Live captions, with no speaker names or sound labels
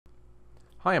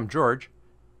Hi, I'm George.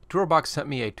 TourBox sent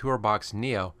me a TourBox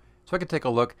NEO so I could take a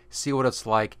look, see what it's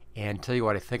like, and tell you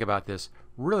what I think about this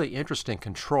really interesting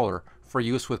controller for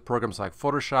use with programs like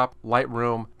Photoshop,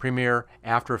 Lightroom, Premiere,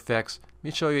 After Effects. Let me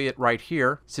show you it right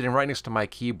here, sitting right next to my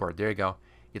keyboard. There you go.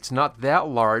 It's not that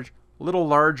large, a little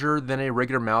larger than a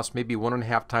regular mouse, maybe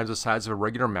 1.5 times the size of a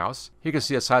regular mouse. Here you can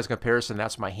see a size comparison.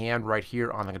 That's my hand right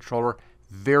here on the controller.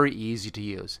 Very easy to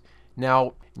use.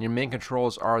 Now, your main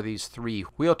controls are these 3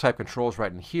 wheel type controls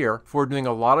right in here for doing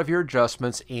a lot of your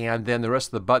adjustments, and then the rest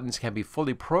of the buttons can be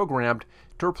fully programmed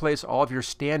to replace all of your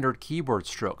standard keyboard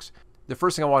strokes. The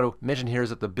first thing I want to mention here is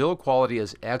that the build quality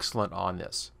is excellent on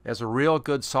this. It has a real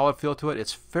good solid feel to it.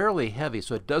 It's fairly heavy,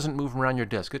 so it doesn't move around your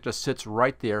desk. It just sits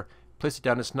right there. Place it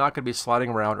down. It's not going to be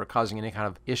sliding around or causing any kind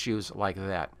of issues like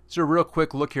that. So a real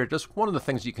quick look here, just one of the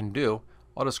things you can do.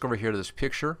 I'll just go over here to this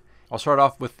picture. I'll start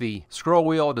off with the scroll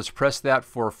wheel, just press that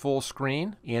for full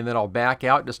screen, and then I'll back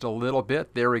out just a little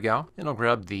bit. There we go. And I'll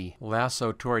grab the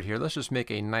lasso tool right here. Let's just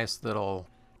make a nice little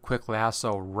quick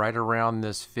lasso right around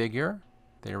this figure.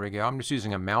 There we go. I'm just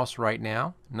using a mouse right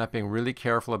now. I'm not being really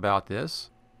careful about this.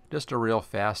 Just a real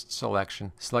fast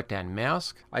selection. Select and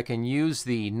mask. I can use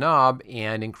the knob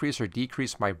and increase or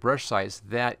decrease my brush size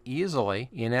that easily.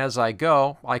 And as I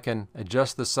go, I can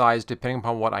adjust the size depending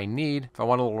upon what I need. If I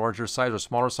want a little larger size or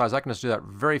smaller size, I can just do that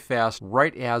very fast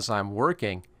right as I'm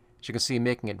working. As you can see,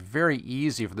 making it very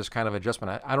easy for this kind of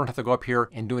adjustment. I don't have to go up here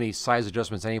and do any size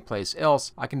adjustments anyplace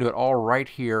else. I can do it all right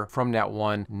here from that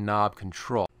one knob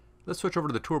control. Let's switch over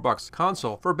to the TourBox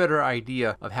console for a better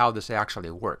idea of how this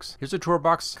actually works. Here's the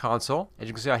TourBox console. As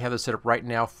you can see, I have this set up right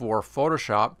now for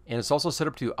Photoshop, and it's also set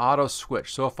up to auto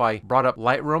switch. So if I brought up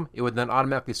Lightroom, it would then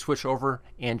automatically switch over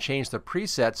and change the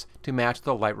presets to match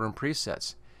the Lightroom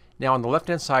presets. Now on the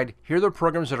left-hand side, here are the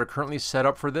programs that are currently set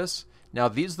up for this. Now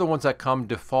these are the ones that come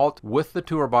default with the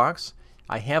TourBox.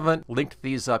 I haven't linked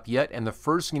these up yet, and the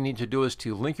first thing you need to do is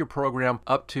to link your program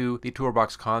up to the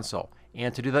TourBox console.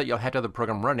 And to do that, you'll have to have the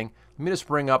program running. Let me just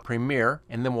bring up Premiere,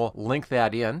 and then we'll link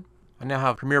that in. I now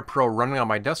have Premiere Pro running on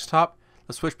my desktop.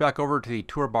 Let's switch back over to the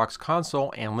TourBox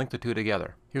console and link the two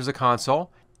together. Here's the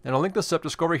console. And I'll link this up.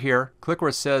 Just go over here, click where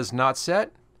it says Not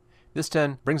Set. This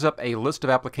then brings up a list of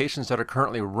applications that are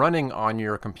currently running on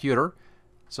your computer.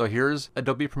 So here's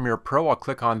Adobe Premiere Pro. I'll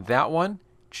click on that one,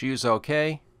 choose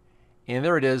OK, and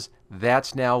there it is.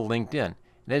 That's now linked in.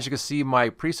 And as you can see, my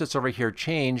presets over here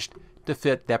changed to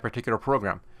fit that particular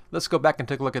program. Let's go back and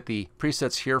take a look at the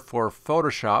presets here for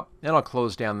Photoshop, and I'll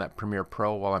close down that Premiere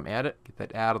Pro while I'm at it. Get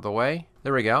that out of the way.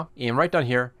 There we go. And right down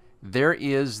here, there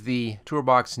is the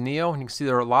TourBox NEO, and you can see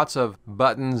there are lots of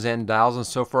buttons and dials and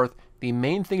so forth. The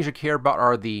main things you care about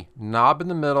are the knob in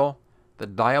the middle, the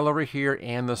dial over here,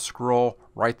 and the scroll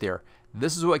right there.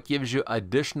 This is what gives you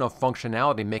additional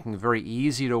functionality, making it very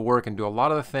easy to work and do a lot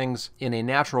of the things in a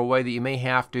natural way that you may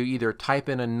have to either type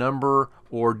in a number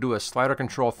or do a slider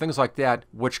control, things like that,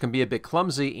 which can be a bit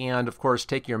clumsy, and of course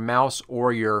take your mouse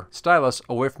or your stylus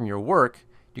away from your work.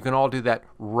 You can all do that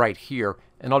right here,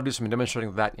 and I'll do some demonstrating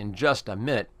of that in just a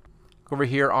minute. Go over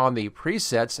here on the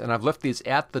presets, and I've left these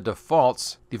at the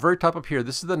defaults. The very top up here,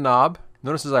 this is the knob.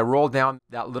 Notice as I roll down,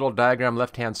 that little diagram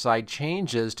left-hand side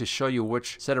changes to show you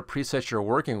which set of presets you're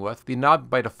working with. The knob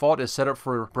by default is set up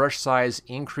for brush size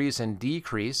increase and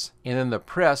decrease. And then the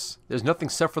press, there's nothing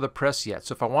set for the press yet.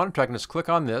 So if I wanted to, I can just click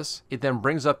on this. It then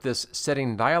brings up this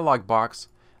setting dialog box.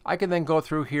 I can then go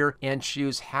through here and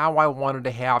choose how I wanted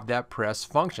to have that press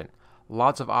function.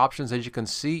 Lots of options as you can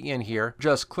see in here.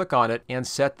 Just click on it and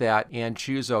set that and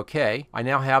choose OK. I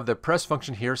now have the press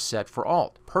function here set for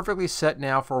Alt. Perfectly set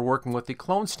now for working with the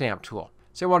clone stamp tool.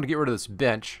 Say I want to get rid of this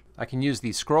bench. I can use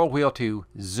the scroll wheel to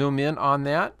zoom in on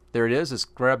that. There it is. Let's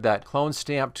grab that clone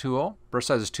stamp tool. Brush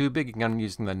size is too big. Again, I'm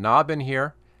using the knob in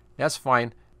here. That's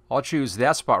fine. I'll choose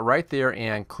that spot right there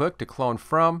and click to clone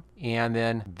from, and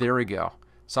then there we go.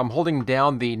 So I'm holding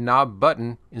down the knob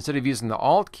button instead of using the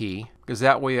Alt key, because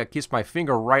that way it keeps my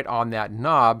finger right on that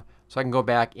knob, so I can go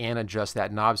back and adjust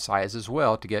that knob size as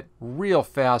well to get real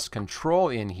fast control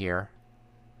in here,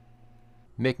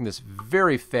 making this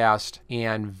very fast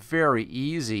and very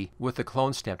easy with the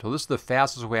clone stamp tool. This is the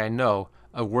fastest way I know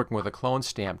of working with a clone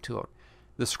stamp tool.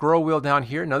 The scroll wheel down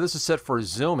here, now this is set for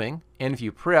zooming, and if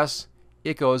you press,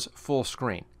 it goes full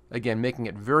screen. Again, making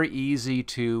it very easy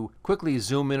to quickly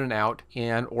zoom in and out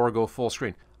and or go full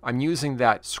screen. I'm using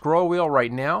that scroll wheel right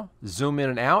now, zoom in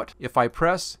and out. If I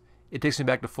press, it takes me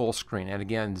back to full screen. And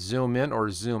again, zoom in or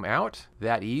zoom out,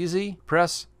 that easy.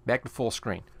 Press, back to full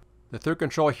screen. The third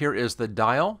control here is the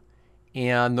dial.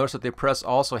 And notice that the press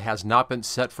also has not been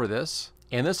set for this.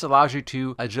 And this allows you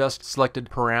to adjust selected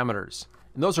parameters.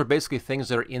 And those are basically things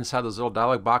that are inside those little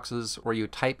dialog boxes where you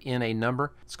type in a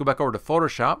number. Let's go back over to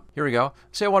Photoshop. Here we go.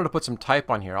 Say I wanted to put some type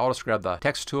on here. I'll just grab the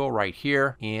text tool right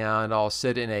here and I'll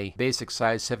set in a basic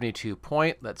size 72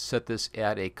 point. Let's set this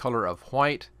at a color of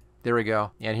white. There we go.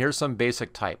 And here's some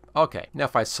basic type. Okay, now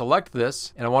if I select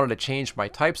this and I wanted to change my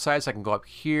type size, I can go up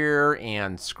here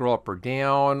and scroll up or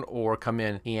down or come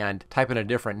in and type in a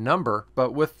different number.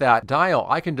 But with that dial,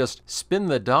 I can just spin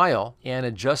the dial and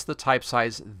adjust the type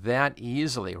size that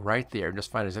easily right there.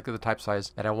 Just find exactly the type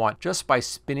size that I want just by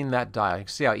spinning that dial. You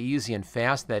can see how easy and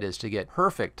fast that is to get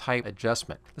perfect type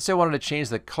adjustment. Let's say I wanted to change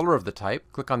the color of the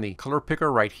type. Click on the color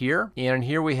picker right here. And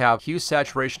here we have hue,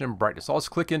 saturation, and brightness. I'll just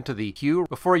click into the hue.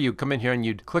 Before you come in here and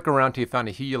you'd click around till you found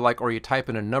a hue you like, or you type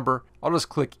in a number, I'll just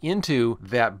click into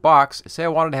that box. Say I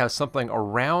wanted to have something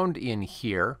around in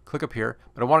here, click up here,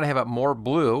 but I want to have it more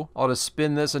blue. I'll just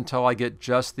spin this until I get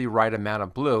just the right amount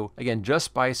of blue. Again,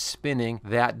 just by spinning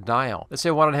that dial. Let's say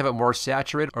I wanted to have it more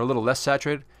saturated or a little less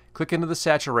saturated. Click into the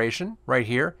saturation right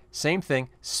here. Same thing,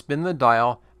 spin the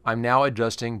dial. I'm now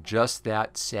adjusting just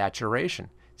that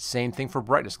saturation. Same thing for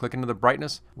brightness. Click into the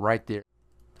brightness right there.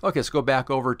 Okay, let's go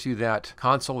back over to that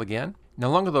console again. Now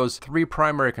along with those three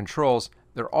primary controls,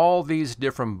 there are all these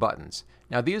different buttons.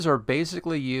 Now these are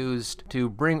basically used to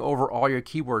bring over all your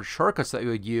keyboard shortcuts that you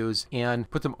would use and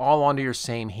put them all onto your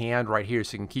same hand right here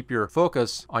so you can keep your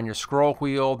focus on your scroll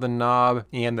wheel, the knob,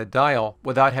 and the dial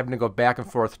without having to go back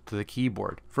and forth to the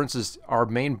keyboard. For instance, our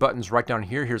main buttons right down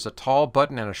here, here's a tall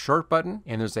button and a short button,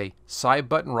 and there's a side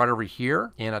button right over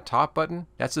here and a top button.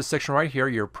 That's this section right here,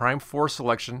 your prime 4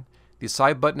 selection. The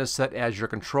side button is set as your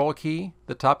control key,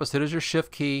 the top is set as your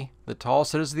shift key, the tall is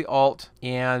set as the alt,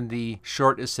 and the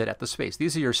short is set at the space.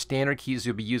 These are your standard keys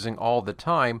you'll be using all the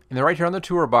time. And they're right here on the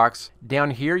TourBox.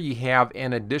 Down here you have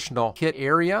an additional hit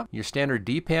area, your standard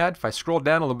D-pad. If I scroll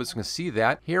down a little bit so you can see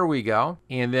that. Here we go.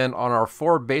 And then on our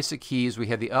 4 basic keys, we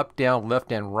have the up, down,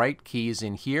 left, and right keys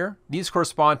in here. These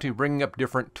correspond to bringing up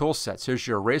different tool sets. Here's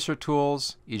your eraser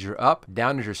tools, is your up,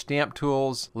 down is your stamp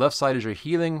tools, left side is your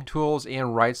healing tools,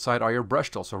 and right side are your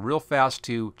brush tools. So real fast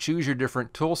to choose your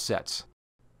different tool sets.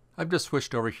 I've just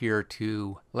switched over here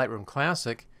to Lightroom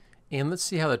Classic, and let's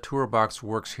see how the TourBox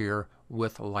works here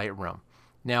with Lightroom.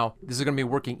 Now, this is going to be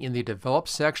working in the Develop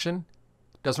section.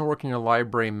 It doesn't work in your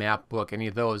library, map book, any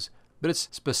of those, but it's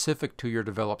specific to your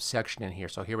Develop section in here.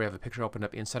 So here we have a picture opened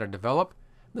up inside of Develop.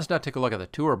 Let's now take a look at the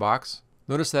TourBox.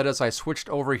 Notice that as I switched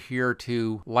over here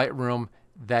to Lightroom,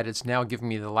 that it's now giving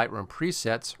me the Lightroom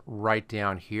presets right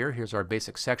down here. Here's our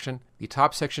basic section. The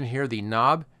top section here, the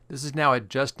knob, this is now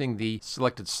adjusting the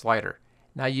selected slider.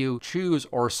 Now you choose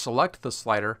or select the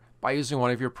slider by using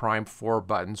one of your prime 4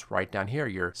 buttons right down here.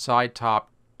 Your side,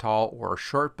 top, tall, or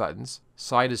short buttons.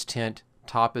 Side is tint,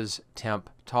 top is temp,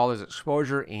 tall is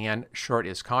exposure, and short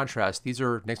is contrast. These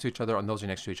are next to each other and those are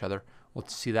next to each other. We'll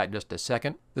see that in just a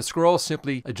second. The scroll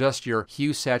simply adjusts your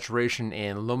hue, saturation,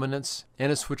 and luminance, and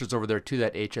it switches over there to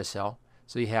that HSL.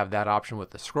 So you have that option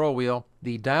with the scroll wheel.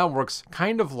 The dial works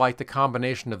kind of like the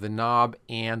combination of the knob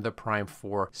and the prime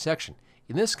 4 section.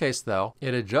 In this case though,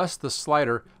 it adjusts the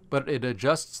slider, but it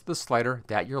adjusts the slider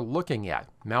that you're looking at,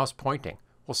 mouse pointing.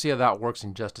 We'll see how that works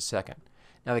in just a second.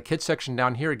 Now the kit section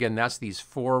down here, again, that's these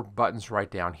 4 buttons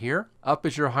right down here. Up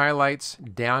is your highlights,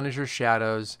 down is your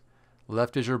shadows,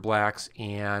 left is your blacks,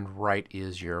 and right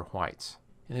is your whites.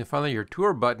 And then finally your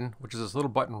tour button, which is this little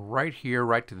button right here,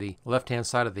 right to the left-hand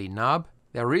side of the knob.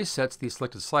 That resets the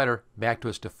selected slider back to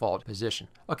its default position.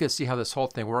 Okay, let's see how this whole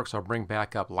thing works. I'll bring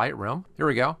back up Lightroom. Here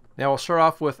we go. Now we'll start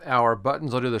off with our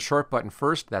buttons. I'll do the short button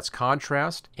first. That's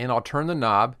contrast. And I'll turn the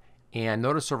knob. And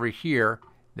notice over here,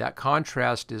 that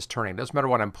contrast is turning. It doesn't matter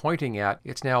what I'm pointing at.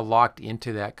 It's now locked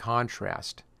into that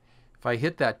contrast. If I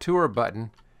hit that tour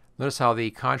button, notice how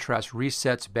the contrast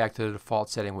resets back to the default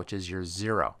setting, which is your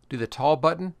 0. Do the tall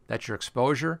button. That's your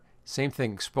exposure. Same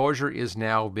thing, exposure is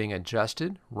now being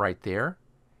adjusted right there.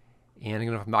 And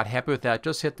if I'm not happy with that,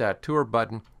 just hit that tour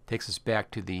button, takes us back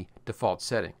to the default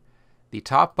setting. The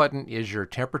top button is your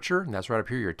temperature, and that's right up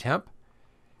here, your temp.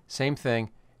 Same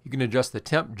thing, you can adjust the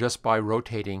temp just by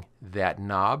rotating that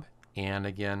knob. And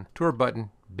again, tour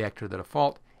button, back to the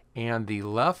default. And the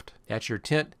left, that's your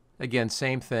tint. Again,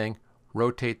 same thing,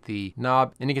 rotate the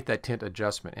knob, and you get that tint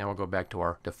adjustment, and we'll go back to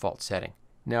our default setting.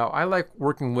 Now, I like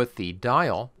working with the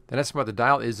dial. The nice thing about the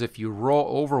dial is if you roll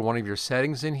over one of your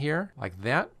settings in here, like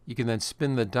that, you can then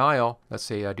spin the dial. Let's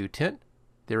say I do tint.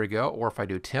 There we go. Or if I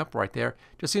do temp right there.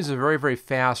 Just seems a very, very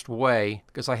fast way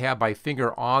because I have my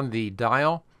finger on the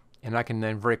dial and I can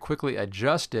then very quickly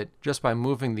adjust it just by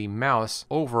moving the mouse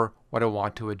over what I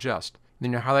want to adjust. And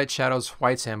then your highlight, shadows,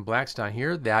 whites, and blacks down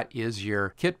here, that is your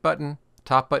kit button.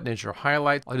 Top button is your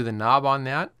highlights. I'll do the knob on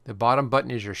that. The bottom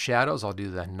button is your shadows. I'll do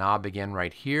the knob again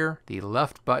right here. The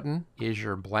left button is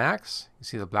your blacks. You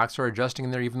see the blacks are adjusting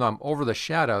in there. Even though I'm over the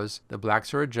shadows, the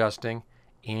blacks are adjusting.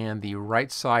 And the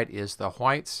right side is the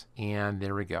whites, and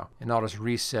there we go. And I'll just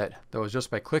reset those just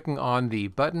by clicking on the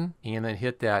button and then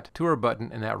hit that tour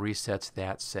button, and that resets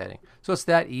that setting. So it's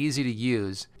that easy to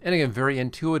use, and again, very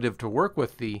intuitive to work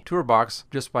with the TourBox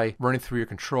just by running through your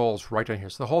controls right down here.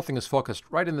 So the whole thing is focused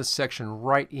right in this section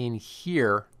right in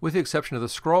here, with the exception of the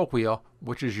scroll wheel,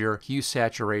 which is your hue,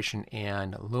 saturation,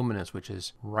 and luminance, which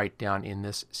is right down in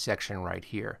this section right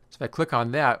here. So if I click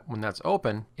on that, when that's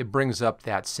open, it brings up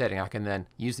that setting. I can then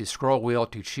use the scroll wheel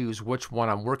to choose which one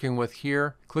I'm working with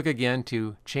here. Click again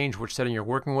to change which setting you're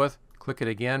working with. Click it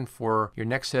again for your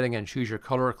next setting and choose your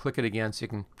color. Click it again so you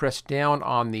can press down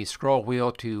on the scroll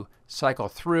wheel to cycle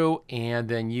through, and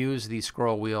then use the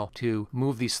scroll wheel to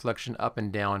move the selection up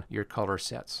and down your color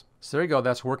sets. So there you go,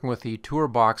 that's working with the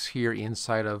TourBox here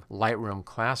inside of Lightroom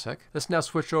Classic. Let's now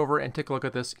switch over and take a look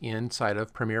at this inside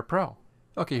of Premiere Pro.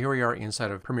 Okay, here we are inside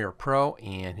of Premiere Pro,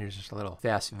 and here's just a little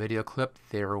fast video clip.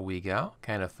 There we go,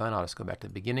 kind of fun. I'll just go back to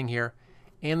the beginning here,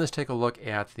 and let's take a look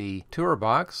at the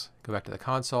TourBox. Go back to the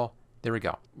console. There we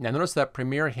go. Now notice that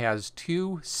Premiere has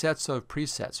two sets of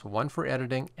presets, one for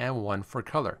editing and one for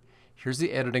color. Here's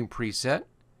the editing preset,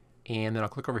 and then I'll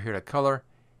click over here to color,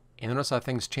 and notice how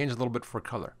things change a little bit for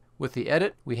color. With the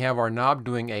edit, we have our knob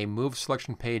doing a move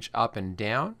selection page up and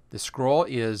down. The scroll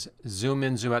is zoom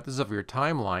in, zoom out. This is of your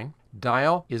timeline.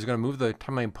 Dial is going to move the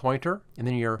timeline pointer, and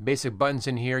then your basic buttons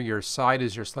in here. Your side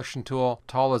is your selection tool.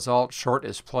 Tall is alt, short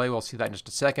is play. We'll see that in just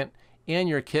a second. And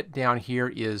your kit down here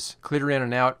is clear in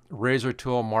and out, razor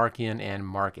tool, mark in and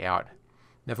mark out.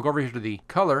 Now if we go over here to the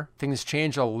color, things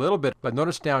change a little bit, but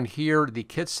notice down here the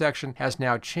kit section has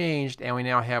now changed, and we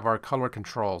now have our color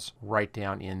controls right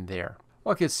down in there.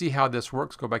 Okay, let's see how this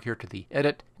works. Go back here to the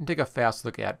edit and take a fast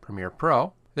look at Premiere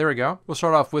Pro. There we go. We'll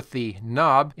start off with the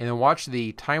knob and then watch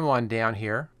the timeline down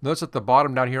here. Notice at the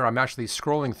bottom down here, I'm actually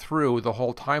scrolling through the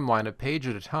whole timeline a page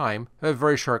at a time. I have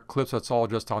very short clips, so it's all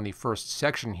just on the first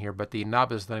section here, but the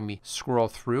knob is letting me scroll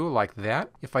through like that.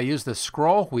 If I use the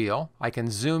scroll wheel, I can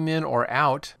zoom in or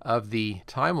out of the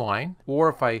timeline, or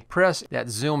if I press, that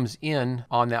zooms in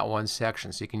on that one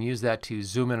section. So you can use that to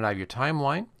zoom in and out of your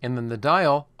timeline. And then the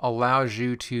dial allows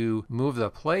you to move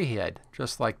the playhead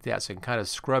just like that, so you can kind of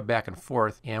scrub back and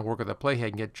forth and work with the playhead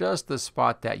and get just the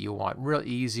spot that you want. Real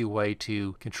easy way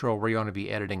to control where you want to be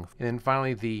editing. And then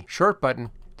finally the short button,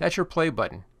 that's your play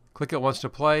button. Click it once to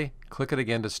play, click it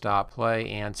again to stop, play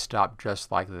and stop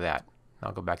just like that.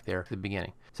 I'll go back there to the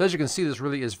beginning. So as you can see, this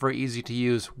really is very easy to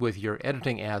use with your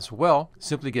editing as well.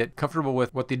 Simply get comfortable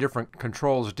with what the different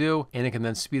controls do, and it can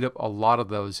then speed up a lot of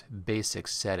those basic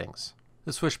settings.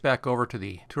 Let's switch back over to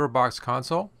the TourBox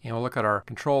console, and we'll look at our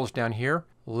controls down here.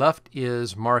 Left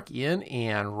is mark in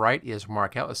and right is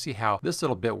mark out. Let's see how this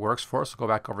little bit works for us. We'll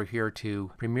go back over here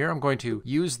to Premiere. I'm going to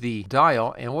use the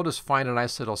dial, and we'll just find a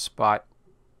nice little spot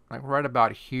like right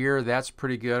about here. That's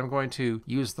pretty good. I'm going to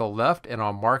use the left, and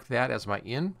I'll mark that as my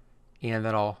in, and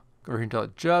then I'll go here until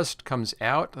it just comes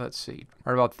out. Let's see,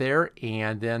 right about there,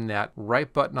 and then that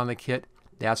right button on the kit,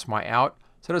 that's my out.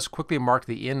 So just quickly mark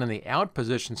the in and the out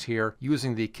positions here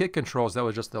using the kit controls. That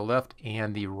was just the left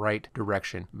and the right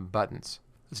direction buttons.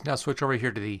 Let's now switch over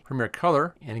here to the Premiere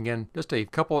Color, and again, just a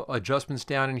couple adjustments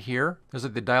down in here. There's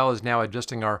like the dial is now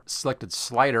adjusting our selected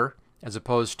slider as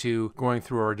opposed to going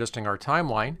through or adjusting our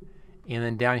timeline. And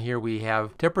then down here we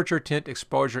have temperature, tint,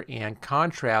 exposure, and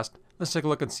contrast. Let's take a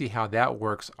look and see how that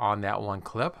works on that one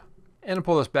clip. And I'll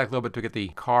pull this back a little bit to get the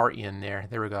car in there.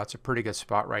 There we go, that's a pretty good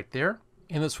spot right there.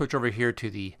 And let's switch over here to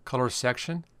the color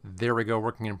section. There we go,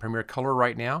 working in Premiere Color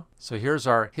right now. So here's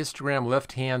our histogram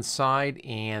left-hand side,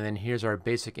 and then here's our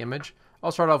basic image.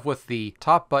 I'll start off with the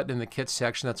top button in the kit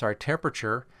section. That's our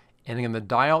temperature. And again, the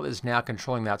dial is now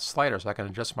controlling that slider, so I can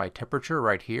adjust my temperature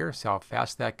right here, see how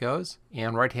fast that goes.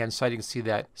 And right-hand side, you can see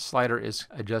that slider is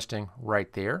adjusting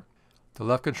right there. The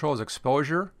left control is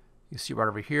exposure. You see right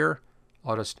over here.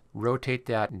 I'll just rotate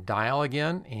that dial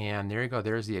again, and there you go.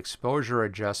 There's the exposure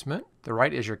adjustment. The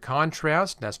right is your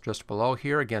contrast. That's just below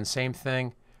here. Again, same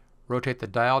thing. Rotate the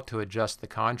dial to adjust the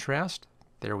contrast.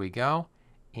 There we go.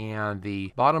 And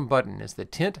the bottom button is the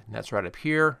tint, and that's right up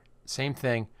here. Same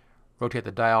thing. Rotate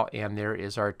the dial, and there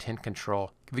is our tint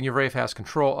control, giving you very fast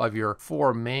control of your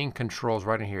four main controls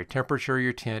right in here: temperature,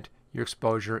 your tint, your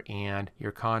exposure, and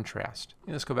your contrast.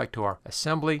 And let's go back to our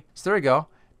assembly. So there we go.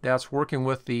 That's working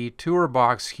with the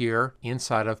TourBox here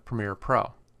inside of Premiere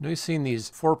Pro. Now you've seen these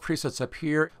 4 presets up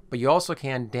here, but you also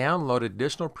can download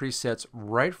additional presets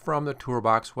right from the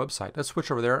TourBox website. Let's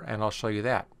switch over there and I'll show you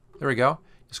that. There we go.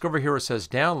 Let's go over here where it says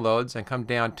Downloads and come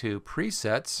down to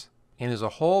Presets. And there's a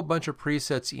whole bunch of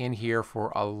presets in here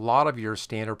for a lot of your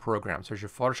standard programs. There's your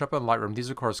Photoshop and Lightroom. These,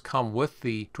 of course, come with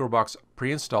the TourBox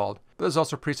pre-installed. But there's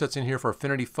also presets in here for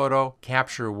Affinity Photo,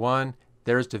 Capture One.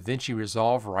 There's DaVinci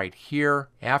Resolve right here.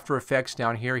 After Effects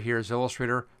down here. Here's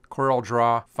Illustrator,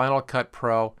 CorelDRAW, Final Cut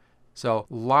Pro. So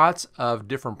lots of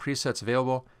different presets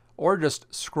available. Or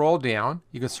just scroll down.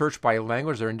 You can search by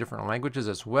language. They're in different languages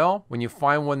as well. When you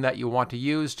find one that you want to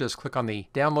use, just click on the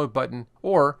download button,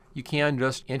 or you can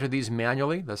just enter these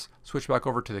manually. Let's switch back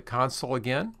over to the console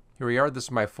again. Here we are. This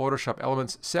is my Photoshop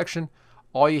Elements section.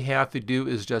 All you have to do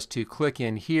is just to click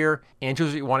in here and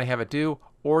choose what you want to have it do,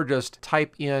 or just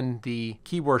type in the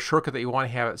keyboard shortcut that you want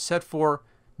to have it set for.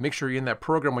 Make sure you're in that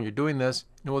program when you're doing this,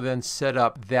 and it will then set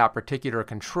up that particular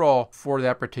control for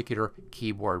that particular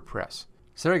keyboard press.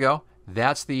 So there you go.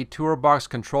 That's the TourBox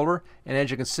controller, and as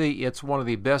you can see, it's one of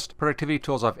the best productivity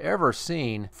tools I've ever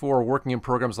seen for working in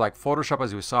programs like Photoshop,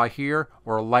 as we saw here,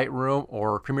 or Lightroom,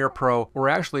 or Premiere Pro, or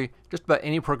actually just about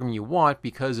any program you want,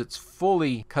 because it's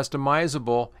fully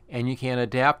customizable, and you can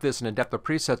adapt this and adapt the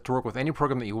presets to work with any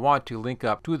program that you want to link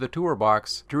up to the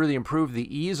TourBox to really improve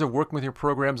the ease of working with your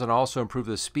programs and also improve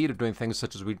the speed of doing things,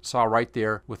 such as we saw right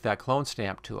there with that clone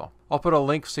stamp tool. I'll put a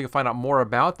link so you can find out more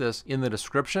about this in the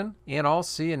description, and I'll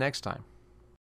see you next time.